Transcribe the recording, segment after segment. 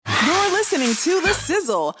listening to The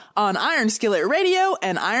Sizzle on Iron Skillet Radio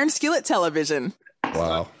and Iron Skillet Television.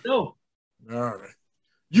 Wow. All right.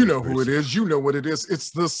 You know who it is. You know what it is.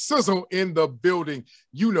 It's The Sizzle in the building.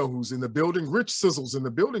 You know who's in the building. Rich Sizzle's in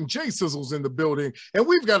the building. Jay Sizzle's in the building. And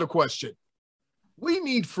we've got a question. We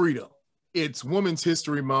need freedom. It's Women's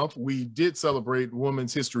History Month. We did celebrate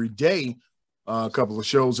Women's History Day a couple of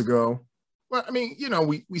shows ago. Well, I mean, you know,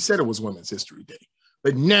 we said it was Women's History Day.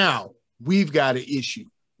 But now we've got an issue.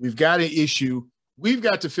 We've got an issue. We've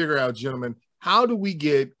got to figure out, gentlemen, how do we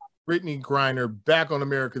get Brittney Griner back on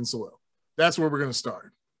American soil? That's where we're going to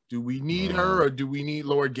start. Do we need her or do we need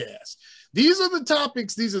Lord Gas? These are the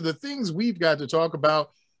topics. These are the things we've got to talk about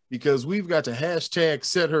because we've got to hashtag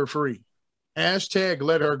set her free. Hashtag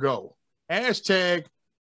let her go. Hashtag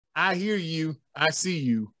I hear you. I see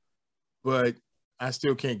you, but I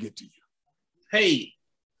still can't get to you. Hey,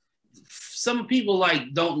 some people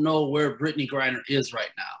don't know where Brittney Griner is right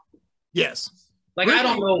now. Yes. Brittney,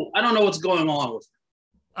 I don't know what's going on with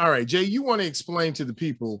her. All right, Jay, you want to explain to the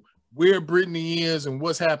people where Brittney is and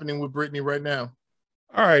what's happening with Brittney right now?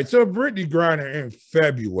 All right, so Brittney Griner in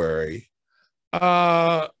February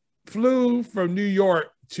flew from New York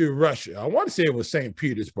to Russia. I want to say it was St.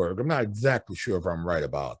 Petersburg. I'm not exactly sure if I'm right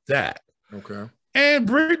about that. Okay. And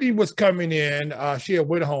Brittney was coming in. She had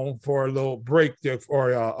went home for a little break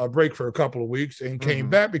a break for a couple of weeks and came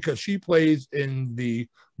back because she plays in the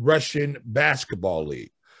Russian basketball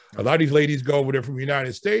league. A lot of these ladies go over there from the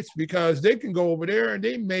United States because they can go over there and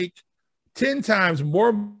they make 10 times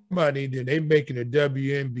more money than they make in the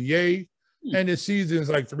WNBA. And the season's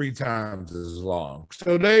like 3 times as long.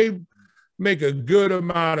 So they make a good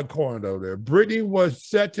amount of coin over there. Brittney was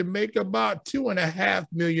set to make about $2.5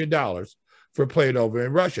 million for playing over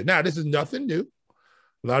in Russia. Now, this is nothing new.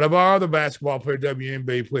 A lot of our other basketball players,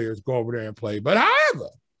 WNBA players, go over there and play. But however,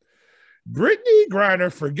 Brittney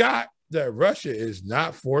Griner forgot that Russia is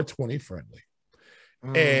not 420 friendly.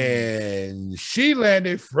 And she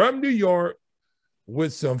landed from New York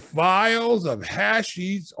with some vials of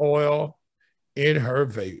hashish oil in her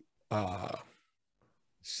vape,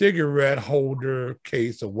 cigarette holder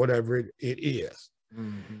case or whatever it is.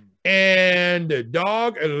 And the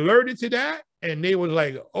dog alerted to that, and they was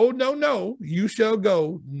like, oh, no, you shall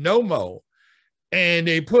go no more. And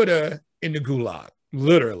they put her in the gulag,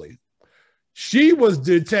 literally. She was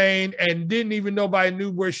detained and didn't even nobody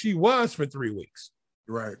knew where she was for 3 weeks.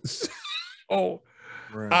 Right.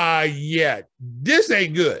 Yeah, this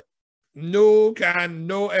ain't good. No,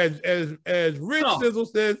 as Rich Sizzle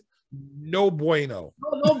says, no bueno.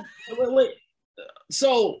 No, wait.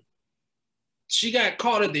 So she got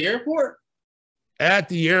caught at the airport? At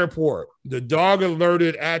the airport. The dog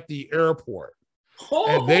alerted at the airport.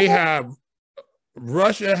 And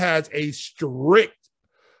Russia has a strict,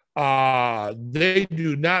 they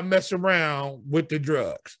do not mess around with the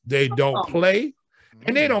drugs. They don't play.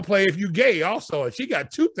 And they don't play if you gay also. And she got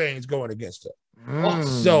 2 things going against her.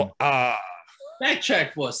 So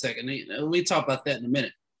backtrack for a second. We talk about that in a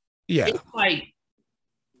minute. Yeah.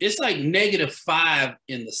 It's like -5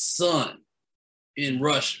 in the sun in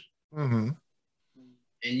Russia. And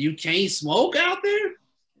you can't smoke out there?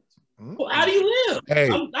 Well, how do you live? Hey. I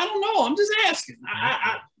don't know. I'm just asking.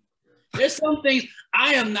 There's some things.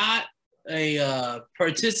 I am not a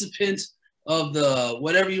participant of the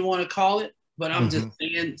whatever you want to call it, but I'm just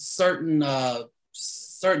saying certain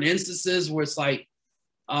instances where it's like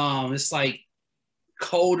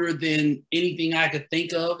colder than anything I could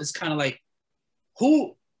think of. It's kind of like,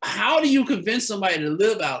 how do you convince somebody to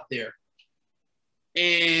live out there?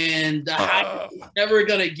 And the highest you're ever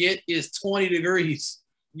gonna get is 20 degrees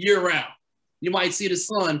year round. You might see the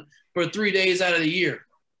sun for 3 days out of the year.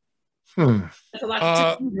 That's a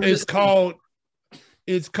lot it's called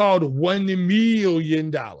 $1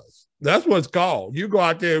 million. That's what it's called. You go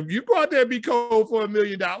out there and be cold for $1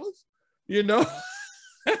 million. You know,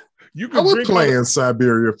 I would play in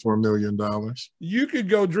Siberia for $1 million. You could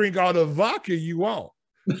go drink all the vodka you want,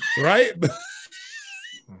 right?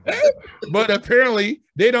 But apparently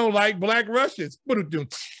they don't like Black Russians.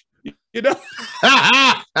 You know? See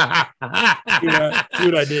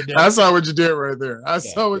what I did there? I saw what you did right there. I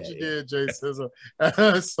saw what you did, Jay Sizzle.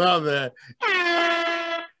 I saw that.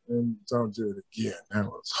 And don't do it again. That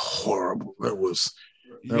was horrible. That was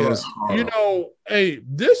horrible. You know,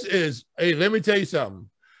 let me tell you something.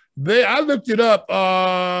 I looked it up.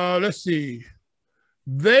 Let's see.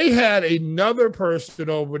 They had another person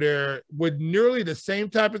over there with nearly the same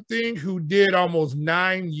type of thing who did almost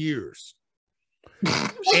 9 years.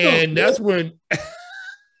 And that's when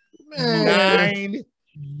 9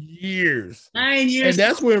 years. 9 years. And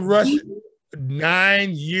that's when Russia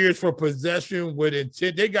 9 years for possession with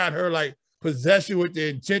intent. They got her like possession with the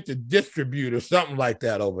intent to distribute or something like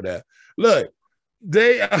that over there. Look,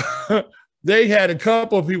 they they had a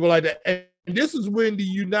couple of people like that. And this is when the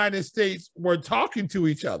United States were talking to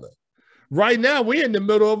each other. Right now, we're in the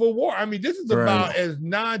middle of a war. I mean, this is about as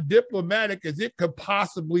non-diplomatic as it could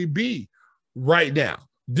possibly be right now.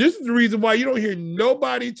 This is the reason why you don't hear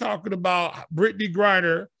nobody talking about Brittany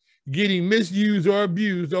Griner getting misused or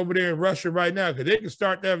abused over there in Russia right now, because they can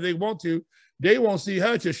start that if they want to. They won't see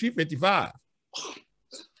her till she's 55.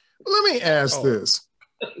 Let me ask this.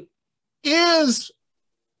 Is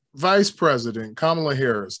Vice President Kamala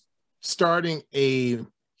Harris starting a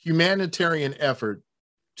humanitarian effort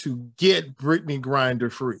to get Brittany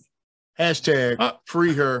Griner free? Hashtag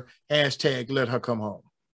free her, hashtag let her come home.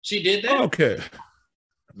 She did that? Okay.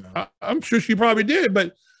 No. I'm sure she probably did,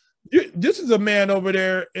 but this is a man over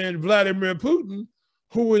there in Vladimir Putin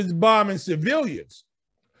who is bombing civilians.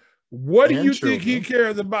 What do you think he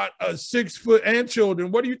cares about a 6 foot and children?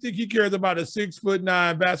 What do you think he cares about a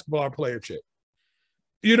 6'9" basketball player chick?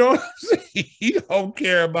 You know what I'm saying? He don't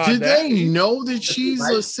care about that. Did they know that she's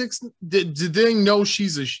a 6? Did they know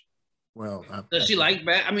she's a? Well, does she like?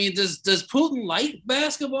 I mean, does Putin like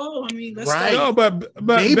basketball? I mean, that's right. No, but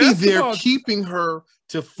maybe they're keeping her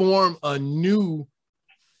to form a new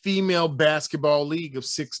female basketball league of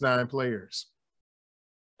 6'9" players.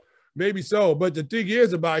 Maybe so, but the thing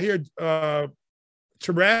is about here,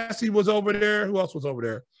 Taurasi was over there. Who else was over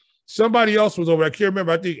there? Somebody else was over there. I can't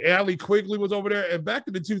remember. I think Allie Quigley was over there. And back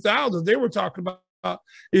in the 2000s, they were talking about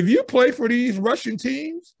if you play for these Russian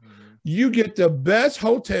teams, you get the best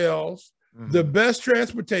hotels, the best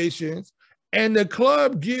transportations, and the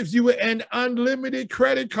club gives you an unlimited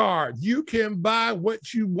credit card. You can buy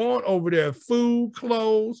what you want over there, food,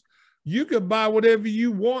 clothes. You can buy whatever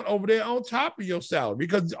you want over there on top of your salary,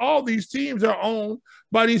 because all these teams are owned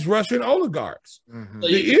by these Russian oligarchs. So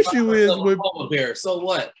the issue is with there. So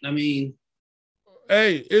what? I mean,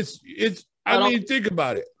 hey, I mean, think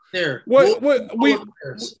about it. There,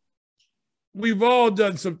 we've all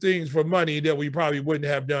done some things for money that we probably wouldn't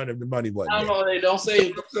have done if the money wasn't. I don't know. They don't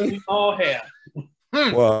say we all have.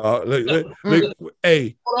 Well,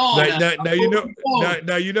 hey,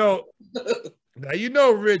 now you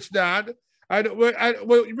know, Rich Don.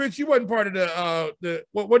 Well, Rich, you wasn't part of the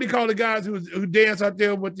what do you call the guys who dance out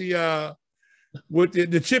there with the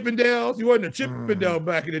Chippendales? You wasn't a Chippendale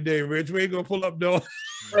back in the day, Rich. We ain't gonna pull up no.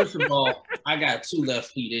 First of all, I got 2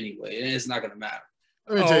 left feet anyway, and it's not gonna matter.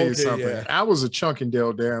 Let me tell you something. Yeah. I was a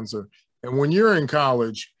Chunkendale dancer, and when you're in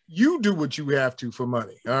college, you do what you have to for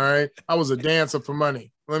money. All right, I was a dancer for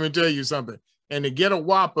money. Let me tell you something. And to get a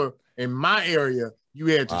Whopper in my area, you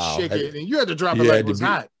had to shake it, and you had to drop it like it was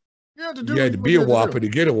hot. You had to be a Whopper to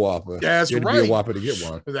get a Whopper. That's right. Be a Whopper to get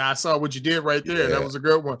one. I saw what you did right there. Yeah. That was a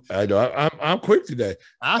good one. I know. I'm quick today.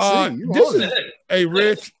 I see you. Hey,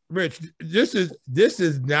 Rich, this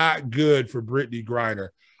is not good for Brittany Griner.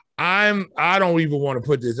 I don't even want to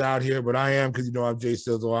put this out here, but I am, because I'm Jay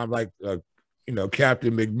Sizzle. I'm like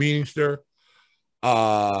Captain McMeaningster.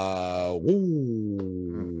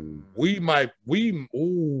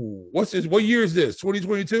 What's this? What year is this?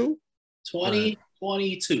 2022?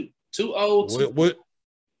 2022. 2022.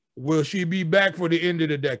 Will she be back for the end of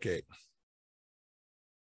the decade?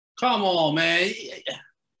 Come on, man.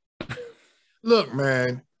 Look,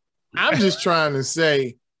 man, I'm just trying to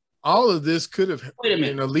say all of this could have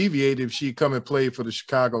been alleviated if she come and played for the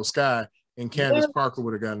Chicago Sky and Candace Parker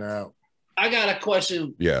would have gotten her out. I got a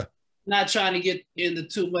question. Yeah. Not trying to get into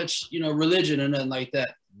too much, religion or nothing like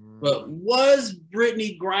that. But was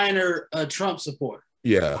Brittany Griner a Trump supporter?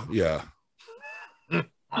 Yeah.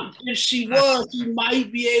 If she was, she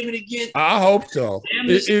might be able to get. I hope so.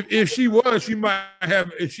 If she was, she might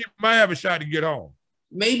have a shot to get home.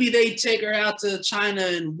 Maybe they take her out to China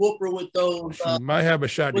and whoop her with those. She might have a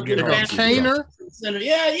shot to get home. Container?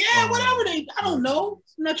 Yeah, whatever I don't know.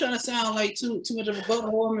 I'm not trying to sound like too much of a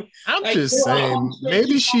butthole. I'm just saying,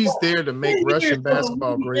 maybe she's there to make Russian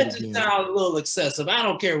basketball great again. That sounds a little excessive. I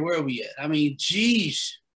don't care where we at. I mean,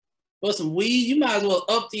 geez, for some weed, you might as well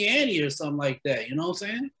up the ante or something like that. You know what I'm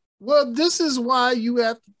saying? Well, this is why you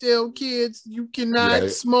have to tell kids you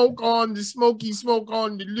cannot smoke on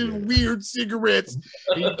the little weird cigarettes.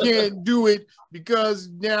 You can't do it because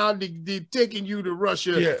now they're taking you to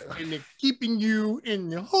Russia and they're keeping you in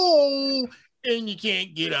the hole and you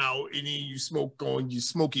can't get out, and then you smoke on your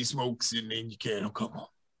smoky smokes and then you can't come on.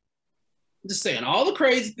 I'm just saying, all the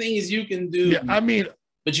crazy things you can do. Yeah, I mean,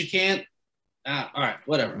 but you can't. All right,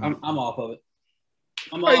 whatever. I'm off of it.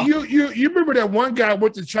 Hey, you remember that one guy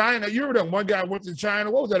went to China? You remember that one guy went to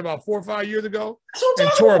China? What was that, about 4 or 5 years ago?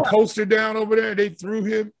 And tore a poster down over there. And they threw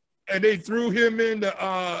him in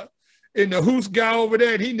in the Hoos guy over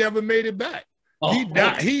there, and he never made it back. Oh,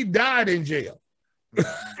 He died in jail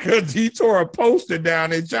because he tore a poster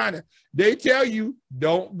down in China. They tell you,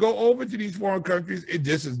 don't go over to these foreign countries.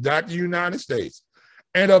 This is not the United States.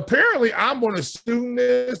 And apparently, I'm going to assume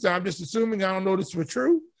this. I'm just assuming, I don't know this for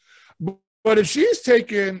true. But if she's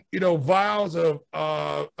taking, vials of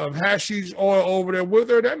hashish oil over there with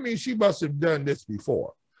her, that means she must have done this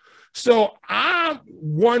before. So I'm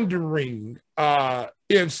wondering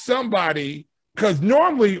if somebody, because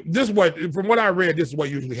normally from what I read, this is what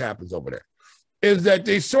usually happens over there, is that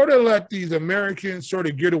they sort of let these Americans sort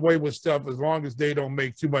of get away with stuff as long as they don't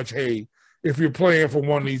make too much hay if you're playing for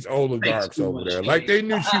one of these oligarchs over there. Like they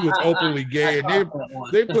knew she was openly gay and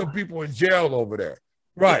they put people in jail over there.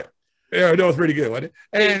 Right. Yeah, that was pretty good, wasn't it?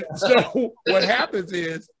 And so what happens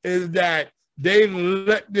is that they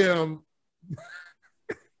let them,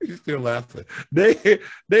 you're still laughing, they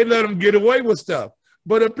let them get away with stuff.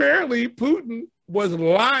 But apparently Putin was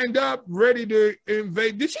lined up, ready to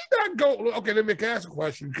invade. Did she not go? Okay, let me ask a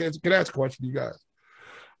question. Can I ask a question to you guys?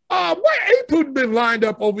 Why ain't Putin been lined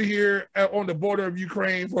up over here on the border of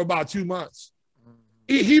Ukraine for about 2 months?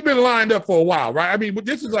 He been lined up for a while, right? I mean,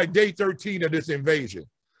 this is like day 13 of this invasion.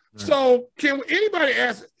 Right. So can anybody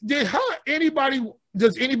ask, does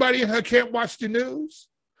anybody in her camp watch the news?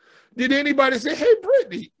 Did anybody say, hey,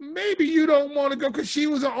 Brittany, maybe you don't want to go because she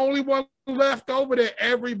was the only one left over there.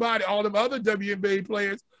 Everybody, all the other WNBA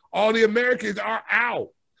players, all the Americans are out.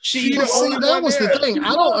 That was the thing.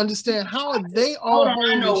 I don't understand how are they all.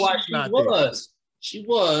 I know why she was. She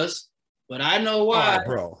was, but I know why,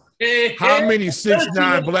 bro. How many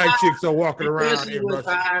 6'9" black chicks are walking around in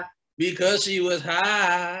Russia? Because she was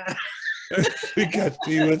high. Because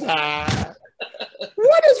she was high.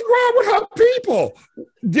 What is wrong with her people?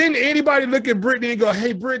 Didn't anybody look at Brittany and go,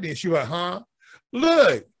 hey, Brittany? She went, huh?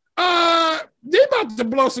 Look, they about to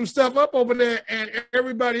blow some stuff up over there, and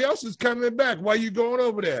everybody else is coming back. Why you going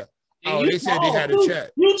over there? And they said they had a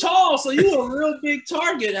chat. You tall, so you a real big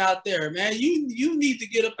target out there, man. You need to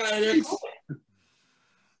get up out of there.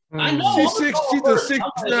 I know. She's a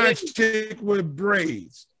 6'9" chick with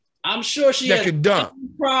braids. I'm sure she that can dunk.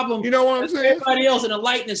 Problem. You know what I'm saying? Everybody else in a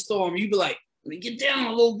lightning storm, you'd be like, let me get down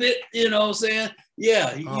a little bit. You know what I'm saying?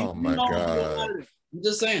 Yeah. My God. I'm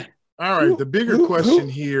just saying. All right. The bigger question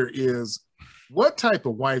here is, what type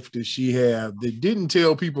of wife does she have that didn't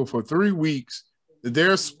tell people for 3 weeks that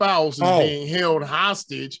their spouse is being held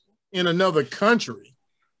hostage in another country?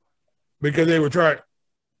 Because they were trying.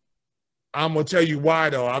 I'm going to tell you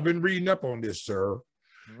why, though. I've been reading up on this, sir.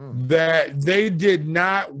 That they did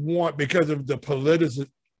not want, because of the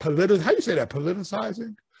how you say that,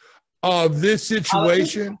 politicizing of this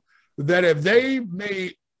situation, that if they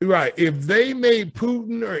made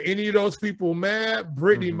Putin or any of those people mad,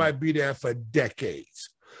 Brittany might be there for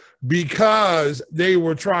decades, because they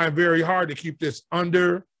were trying very hard to keep this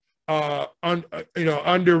under wraps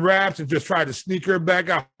and just try to sneak her back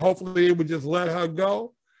out. Hopefully they would just let her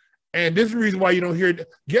go. And this is the reason why you don't hear.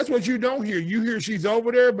 Guess what you don't hear? You hear she's over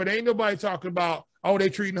there, but ain't nobody talking about, they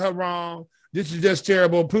treating her wrong. This is just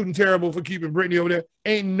terrible. Putin terrible for keeping Brittany over there.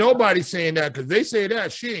 Ain't nobody saying that, because they say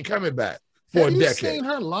that she ain't coming back for a decade. Have you seen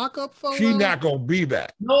her lockup photo? She's not gonna be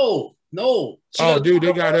back. No. Dude,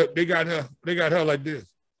 they got her like this.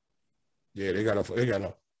 Yeah, they got her.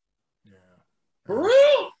 Yeah. For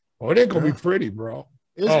real? Oh, it ain't gonna be pretty, bro.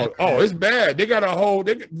 It's bad. They got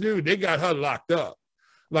they got her locked up.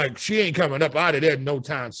 Like, she ain't coming up out of there no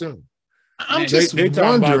time soon. I'm just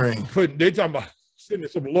wondering. They talking about sending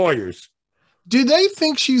some lawyers. Do they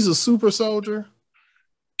think she's a super soldier?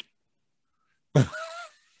 She's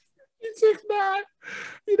 6'9".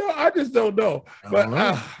 I just don't know.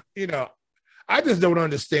 I just don't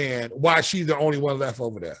understand why she's the only one left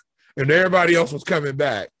over there, and everybody else was coming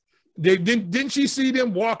back. Didn't she see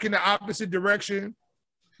them walk in the opposite direction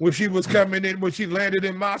when she was coming in, when she landed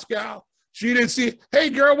in Moscow? She didn't see, hey,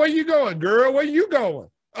 girl, where you going? Girl, where you going?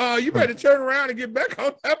 You better turn around and get back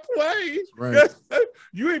on that plane. Right.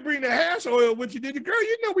 You ain't bring the hash oil with you, did you? Girl,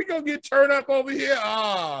 we going to get turned up over here.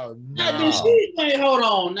 Oh, no. Hold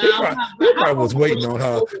on now. They probably was waiting on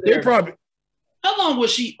her. How long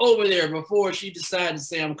was she over there before she decided to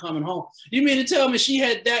say, I'm coming home? You mean to tell me she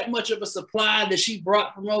had that much of a supply that she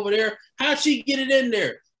brought from over there? How'd she get it in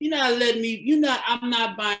there? You're not letting me, I'm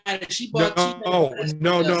not buying it. She bought.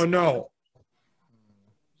 No.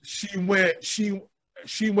 She went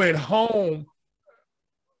home.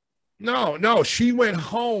 No, she went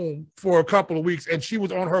home for a couple of weeks, and she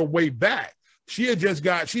was on her way back. She had just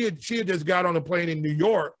got on a plane in New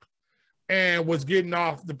York and was getting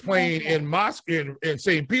off the plane in Moscow, in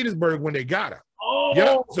St. Petersburg, when they got her. Oh,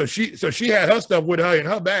 Yeah. So she had her stuff with her in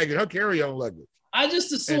her bag and her carry-on luggage. I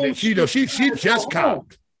just And assumed then she just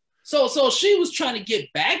copped. So she was trying to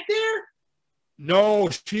get back there. No,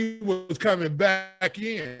 she was coming back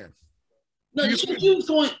in. No, she was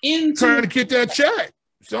going into Trying to get that check.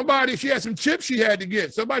 She had some chips she had to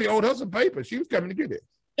get. Somebody owed her some paper. She was coming to get it.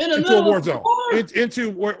 Into a war zone.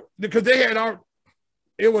 Because they had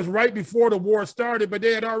it was right before the war started, but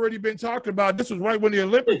they had already been talking about this was right when the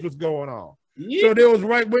Olympics was going on. Yeah. So there was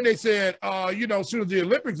right when they said, as soon as the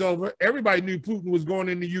Olympics over, everybody knew Putin was going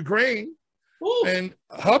into Ukraine. Ooh. And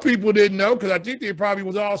her people didn't know because I think they probably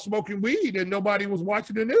was all smoking weed and nobody was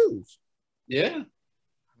watching the news. Yeah.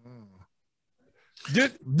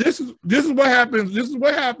 This is what happens. This is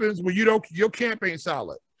what happens when your camp ain't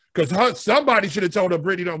solid. Because somebody should have told her,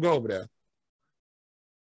 Brittany, don't go over there.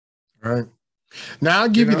 Right. Now I'll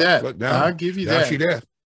give you that. I'll give you that. She's there.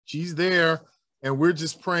 She's there, and we're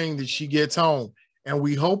just praying that she gets home. And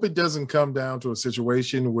we hope it doesn't come down to a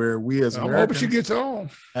situation where we as Americans I'm hoping she gets home.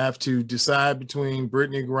 Have to decide between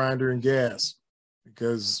Brittany Griner and gas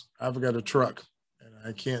because I've got a truck and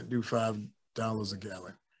I can't do $5 a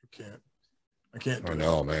gallon. I can't do it.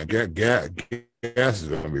 No, man. Gas is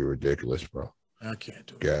going to be ridiculous, bro. I can't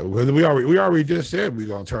do it. Yeah, because we already just said we're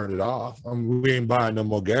going to turn it off. We ain't buying no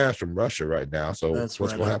more gas from Russia right now. So what's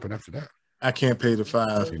going to happen after that? I can't pay the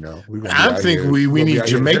 $5. You know, I think we need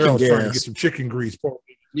Jamaican gas. Trying to get some chicken grease.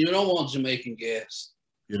 You don't want Jamaican gas.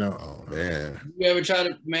 You know, oh man. You ever try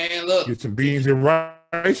to look? Get some beans and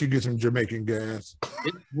rice. You get some Jamaican gas.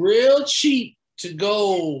 It's real cheap to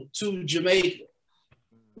go to Jamaica,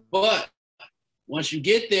 but once you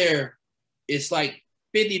get there, it's like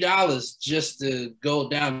 $50 just to go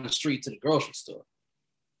down the street to the grocery store.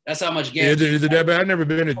 That's how much gas. Is it that bad? I've never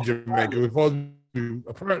been to Jamaica. We're supposed to be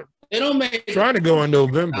they don't make trying to go in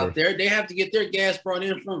November. Out there, they have to get their gas brought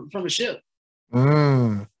in from a ship.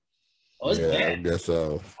 Mm. Oh, it's bad. I guess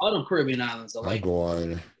so. All them Caribbean islands are like. I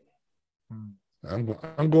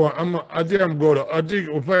think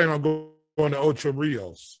we're planning on going to Ocho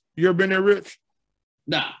Rios. You ever been there, Rich?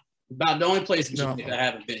 Nah, about the only place in Jamaica I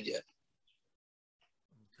haven't been yet.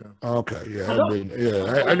 Okay,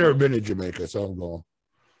 yeah, I never been to Jamaica, so I'm going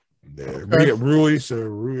there. Ruiz or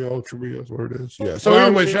Ocho Rios, where it is. Yeah. So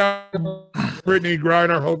anyway, shout out Brittany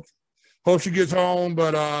Griner. Hope she gets home,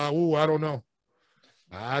 but I don't know.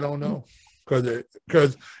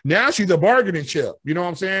 Because now she's a bargaining chip. You know what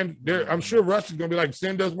I'm saying? I'm sure Russia's gonna be like,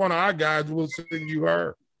 send us one of our guys, we'll send you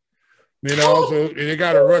her. You know, so and they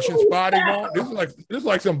got a Russian spy they want. This is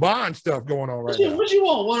like some Bond stuff going on right now. What you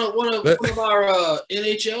want? One of our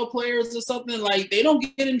NHL players or something? Like they don't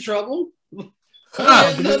get in trouble.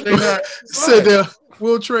 Said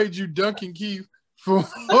we'll trade you Duncan Keith for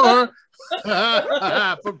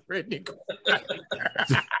Brittany.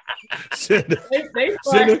 Send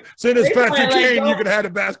us Patrick Kane. You can have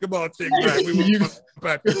the basketball team back. We want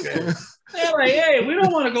Patrick Kane. They're like, hey, we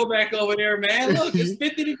don't want to go back over there, man. Look, it's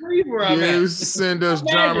 50 degrees where I'm at. You send us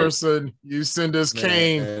Jomerson, you send us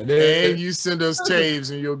Kane, and you send us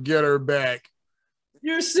Taves, and you'll get her back.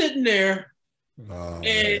 You're sitting there,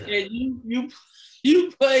 and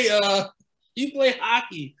you play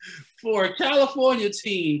hockey for a California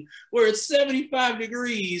team where it's 75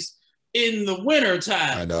 degrees in the winter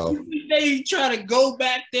time. I know. They try to go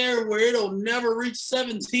back there where it'll never reach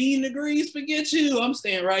 17 degrees. Forget you. I'm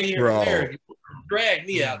staying right here in America. Drag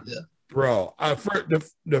me out there. Bro,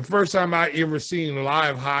 the first time I ever seen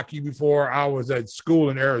live hockey before, I was at school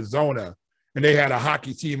in Arizona, and they had a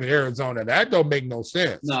hockey team in Arizona. That don't make no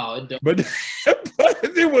sense. No, it don't. But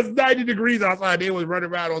it was 90 degrees outside. They was running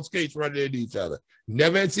around on skates, running into each other.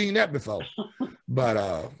 Never had seen that before. But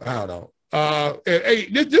I don't know. Hey,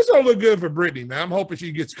 this don't look good for Brittany, man. I'm hoping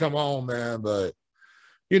she gets to come home, man. But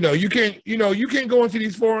you can't go into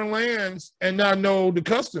these foreign lands and not know the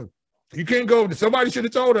custom. You can't go. Somebody should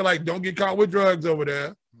have told her, like, don't get caught with drugs over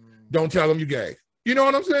there. Don't tell them you're gay. You know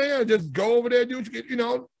what I'm saying? Just go over there, do what you get.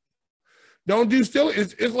 Don't do still.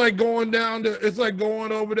 It's like going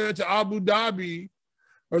over there to Abu Dhabi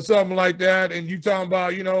or something like that, and you talking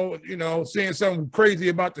about saying something crazy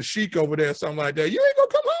about the sheik over there, something like that. You ain't gonna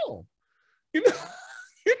come home. You know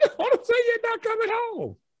what I'm saying? You're not coming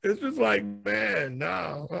home. It's just like, man,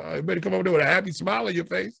 no. You better come over there with a happy smile on your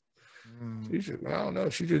face. She should, I don't know.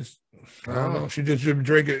 She just should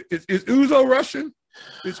drink it. Is Ouzo Russian?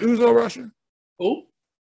 Is Ouzo Russian? Who?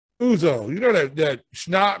 Ouzo. You know that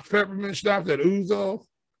schnapps, peppermint schnapps, that Ouzo?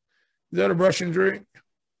 Is that a Russian drink?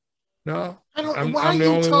 No? Why are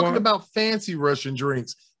you talking about fancy Russian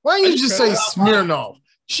drinks? Why don't you just say Smirnoff?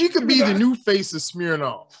 She could be the new face of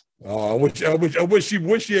Smirnoff. Oh, I wish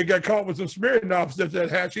she had got caught with some Smirnoff stuff that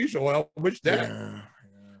hashish oil. I wish that. Yeah.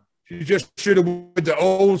 She just should have went to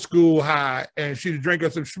old school high and she'd drank her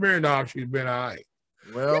some Smirnoff. She'd been all right.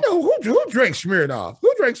 Well, You know, who drinks Smirnoff?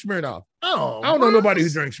 Who drinks Smirnoff? oh, I don't know nobody who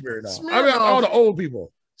drinks Smirnoff. I mean, all the old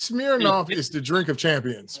people. Smirnoff is the drink of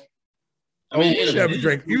champions. I mean, You never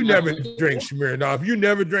drink Smirnoff. You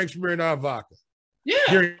never drink Smirnoff vodka. Yeah,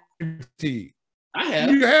 Guaranteed. I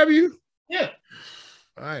have. You? Yeah.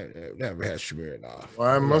 I ain't never had Smirnoff.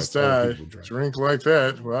 Why must I drink like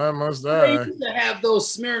that? Why must They I? used to have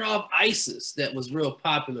those Smirnoff ices that was real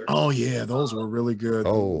popular. Oh yeah, those were really good.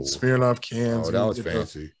 Oh. Smirnoff cans. Oh, that you was get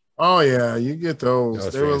fancy. those. Oh yeah, you get those. That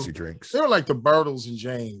was They were, fancy drinks. they were like the Bartles and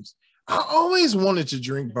James. I always wanted to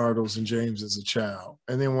drink Bartles and James as a child,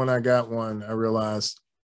 and then when I got one, I realized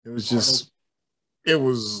it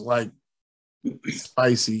was like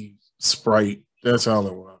spicy Sprite. That's all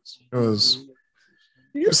it was.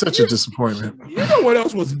 It was such a disappointment. You know what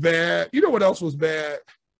else was bad?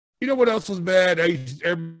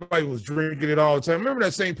 Everybody was drinking it all the time. Remember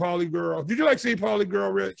that St. Pauli girl? Did you like St. Pauli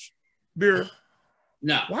girl, Rich? Beer?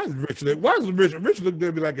 No. Why does Rich look good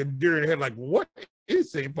to be like a deer in the head? Like, what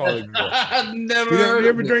is St. Pauli girl? I've never You heard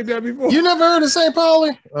ever of it. drank that before? You never heard of St.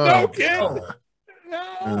 Pauli? No kidding. Oh.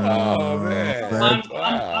 Oh, man. man.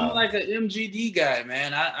 I'm like an MGD guy,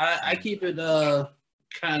 man. I keep it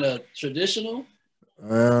kind of traditional.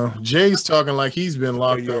 Well, Jay's talking like he's been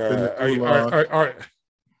locked up in the gulag.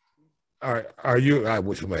 Are you? I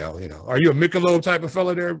wish well, you know. Are you a Michelob type of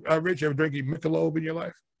fella there, Rich? You ever drinking Michelob in your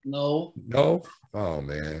life? No. No. Oh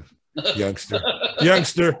man, youngster.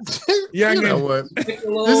 You know what?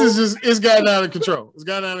 This is just—it's gotten out of control. It's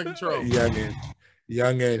gotten out of control.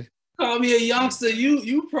 Youngin. Call me a youngster.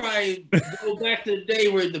 You probably go back to the day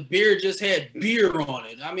where the beer just had beer on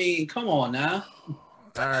it. I mean, come on now.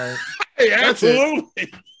 All right, Hey,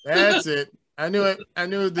 absolutely. that's it. I knew it. I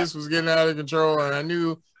knew this was getting out of control, and I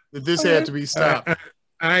knew that this had to be stopped.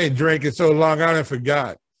 I ain't drinking so long, I done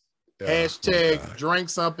forgot. Hashtag drink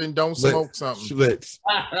something, don't smoke something. Schlitz.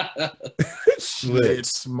 Let's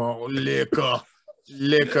smoke liquor.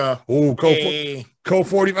 Ooh, Hey, Co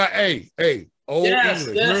 45. Hey, old Yes,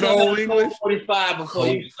 English. yes, Remember the old English? 45 before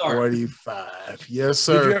you start. 45. Yes, Did you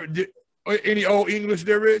sir. ever, any old English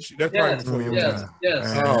there, Rich? That's probably Yes, before you yes,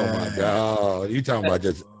 yes. Oh my God! You talking about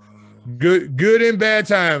just good and bad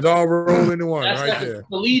times all rolled into one That's right like there. a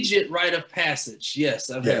collegiate rite of passage. Yes,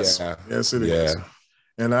 I've heard Yes. Yeah. Yes, it is. Yeah,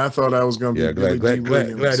 And I thought I was going to yeah. be Billy Glad D.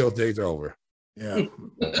 Williams. those days are over. Yeah.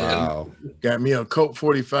 Wow, Got me a Coke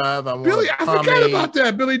 45. I want Billy, a I forgot pomade. about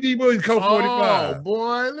that. Billy D. Williams, Coke Oh, 45.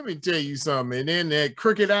 boy, let me tell you something. And then that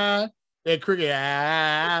cricket eye,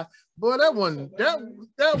 boy, that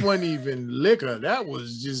wasn't even liquor. That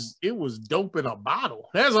was just, it was dope in a bottle.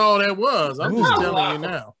 That's all that was. I'm just Ooh. telling you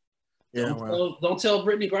now. Yeah. Well. Don't tell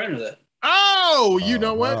Brittany Griner that. Oh, you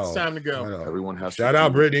know what? wow. It's time to I go. know. Everyone has Shout to out,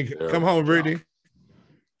 do Brittany. their Come home, Brittany. job.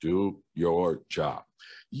 Do your job.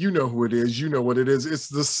 You know who it is. You know what it is. It's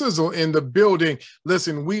the sizzle in the building.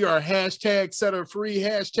 Listen, we are hashtag set her free,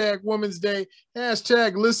 hashtag Women's Day,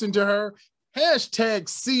 hashtag listen to her, hashtag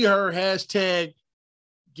see her, hashtag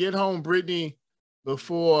get home Brittany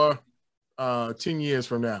before 10 years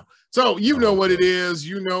from now. So you know what it is.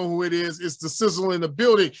 You know who it is. It's the sizzle in the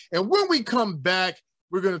building. And when we come back,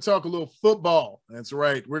 we're going to talk a little football. That's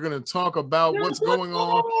right. We're going to talk about what's going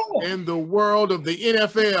on in the world of the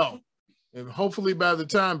NFL. And hopefully by the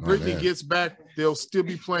time Brittany man. gets back, they'll still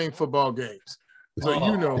be playing football games. So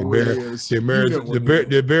you know The who it Bears, is. the You Bears, know the what it Bears, is.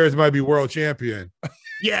 the Bears might be world champion.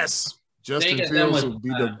 Yes. Justin They got that Fields much will be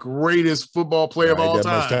the greatest football player of Ain't all that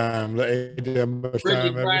much time. Ain't that much Brittany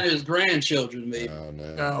time, ever. Griner's grandchildren, maybe. Oh, no.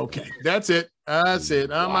 Okay. That's it. That's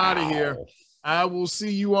it. I'm out of here. Wow. I will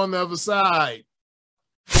see you on the other side.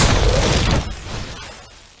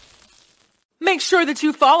 Make sure that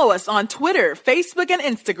you follow us on Twitter, Facebook, and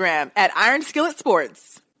Instagram at Iron Skillet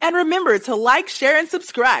Sports. And remember to like, share, and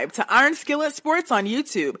subscribe to Iron Skillet Sports on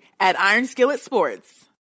YouTube at Iron Skillet Sports.